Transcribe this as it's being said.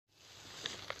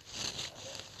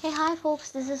Hey, hi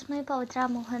folks, this is my Pavithra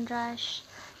Mohanraj.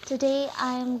 Today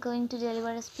I am going to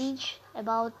deliver a speech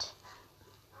about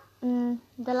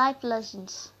the life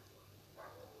lessons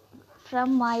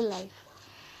from my life.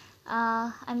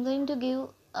 I'm going to give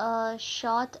a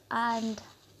short and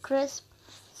crisp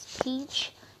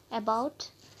speech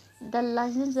about the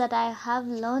lessons that I have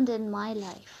learned in my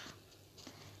life.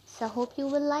 So hope you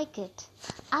will like it.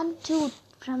 And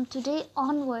from today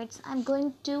onwards, I'm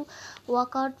going to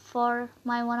work out for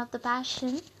my one of the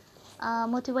passion,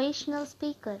 motivational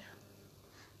speaker.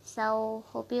 So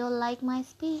hope you'll like my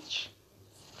speech.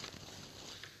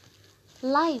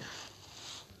 Life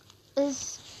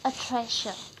is a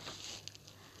treasure,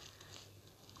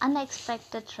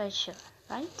 unexpected treasure,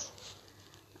 right?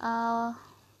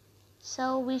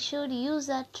 So we should use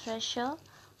that treasure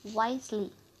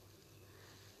wisely.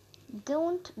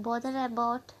 Don't bother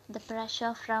about the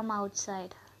pressure from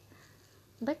outside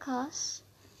because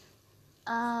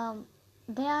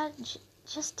they are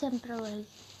just temporary.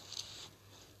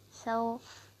 So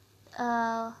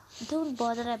don't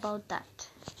bother about that.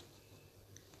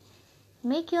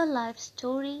 Make your life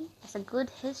story as a good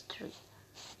history.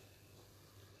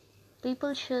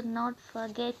 People should not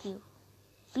forget you.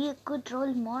 Be a good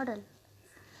role model.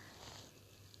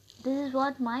 This is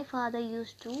what my father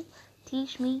used to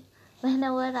teach me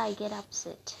whenever I get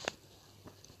upset.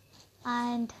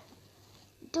 And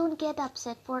don't get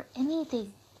upset for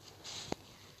anything.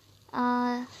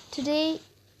 Today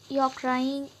you're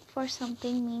crying for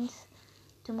something means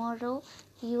tomorrow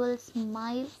you will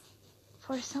smile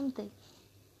for something.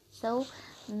 So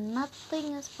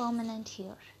nothing is permanent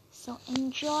here. So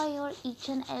enjoy your each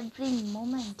and every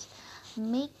moment.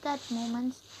 Make that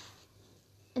moment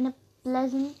in a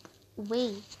pleasant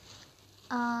way.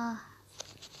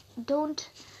 Don't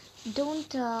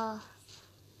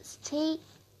stay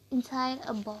inside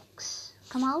a box.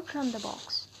 Come out from the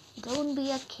box. Don't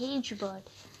be a cage bird.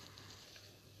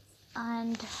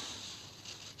 And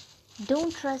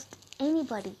don't trust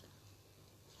anybody.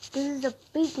 This is a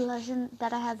big lesson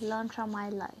that I have learned from my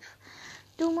life.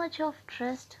 Too much of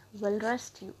trust will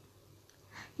rust you.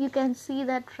 You can see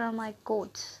that from my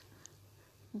quotes.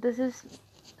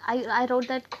 I wrote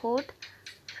that quote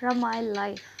from my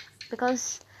life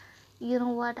because you know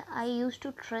what, I used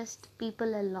to trust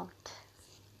people a lot.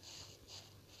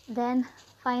 Then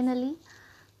finally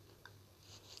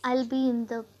I'll be in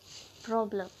the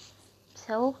problem.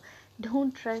 So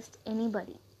don't trust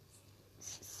anybody.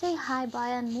 Say hi, bye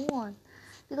and move on,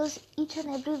 because each and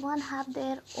everyone have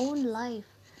their own life.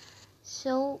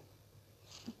 So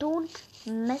don't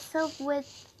mess up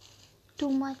with too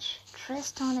much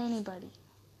trust on anybody.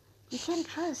 You can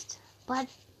trust, but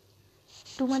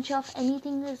too much of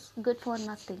anything is good for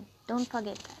nothing. Don't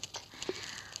forget that.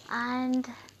 And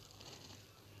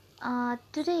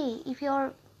today, if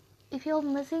you're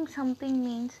missing something,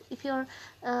 means if you're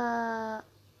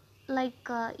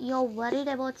you're worried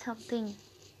about something,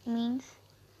 means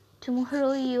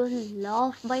tomorrow you'll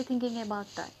laugh by thinking about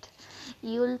that.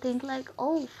 You'll think like,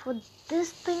 oh, for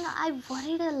this thing I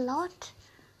worried a lot.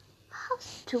 How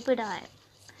stupid I am.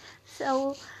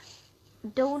 So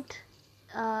don't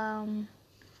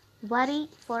worry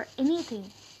for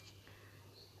anything.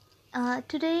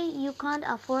 Today you can't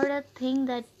afford a thing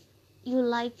that you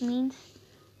like, means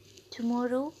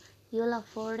tomorrow you'll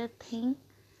afford a thing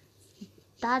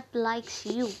that likes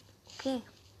you. Okay,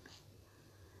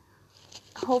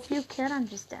 hope you can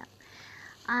understand.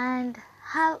 And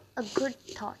have a good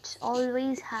thoughts.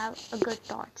 Always have a good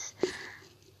thoughts.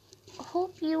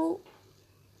 Hope you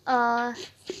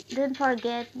didn't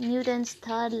forget Newton's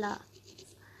third law.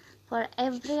 For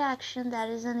every action there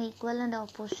is an equal and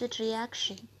opposite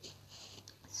reaction.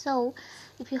 So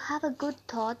if you have a good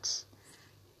thoughts,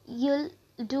 you'll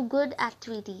do good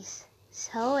activities.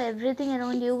 So everything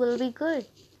around you will be good.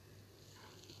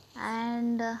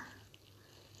 And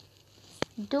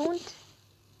don't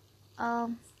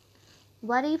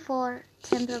worry for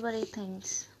temporary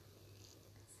things.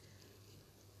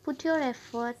 Put your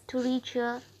effort to reach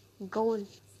your goal.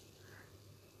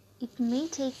 It may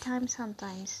take time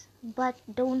sometimes, but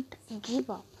don't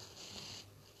give up.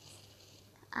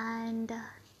 And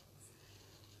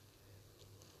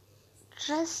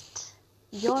trust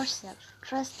yourself.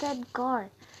 Trust that God.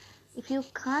 If you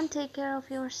can't take care of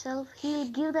yourself, He'll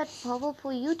give that power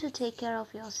for you to take care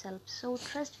of yourself. So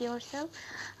trust yourself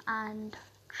and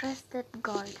trust that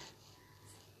God.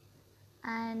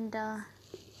 And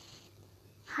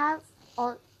have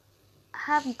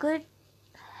good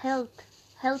health,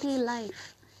 healthy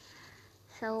life.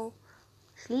 So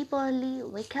sleep early,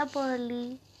 wake up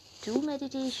early, do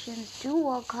meditations, do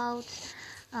workouts,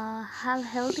 have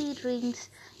healthy drinks,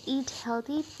 eat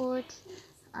healthy food,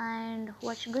 and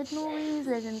watch good movies,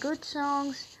 listen good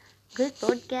songs, good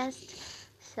podcasts.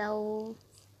 So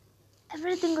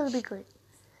everything will be good.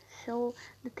 So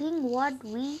the thing what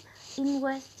we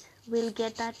invest will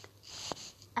get that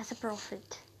as a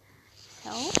profit.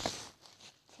 So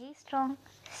stay strong,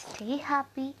 stay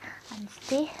happy, and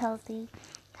stay healthy.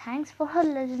 Thanks for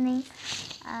listening,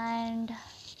 and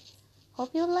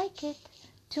hope you like it.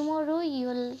 Tomorrow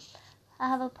you'll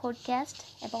have a podcast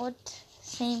about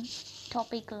same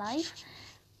topic, life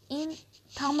in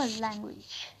Tamil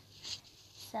language.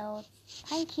 So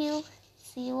thank you.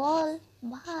 See you all.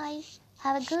 Bye.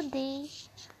 Have a good day.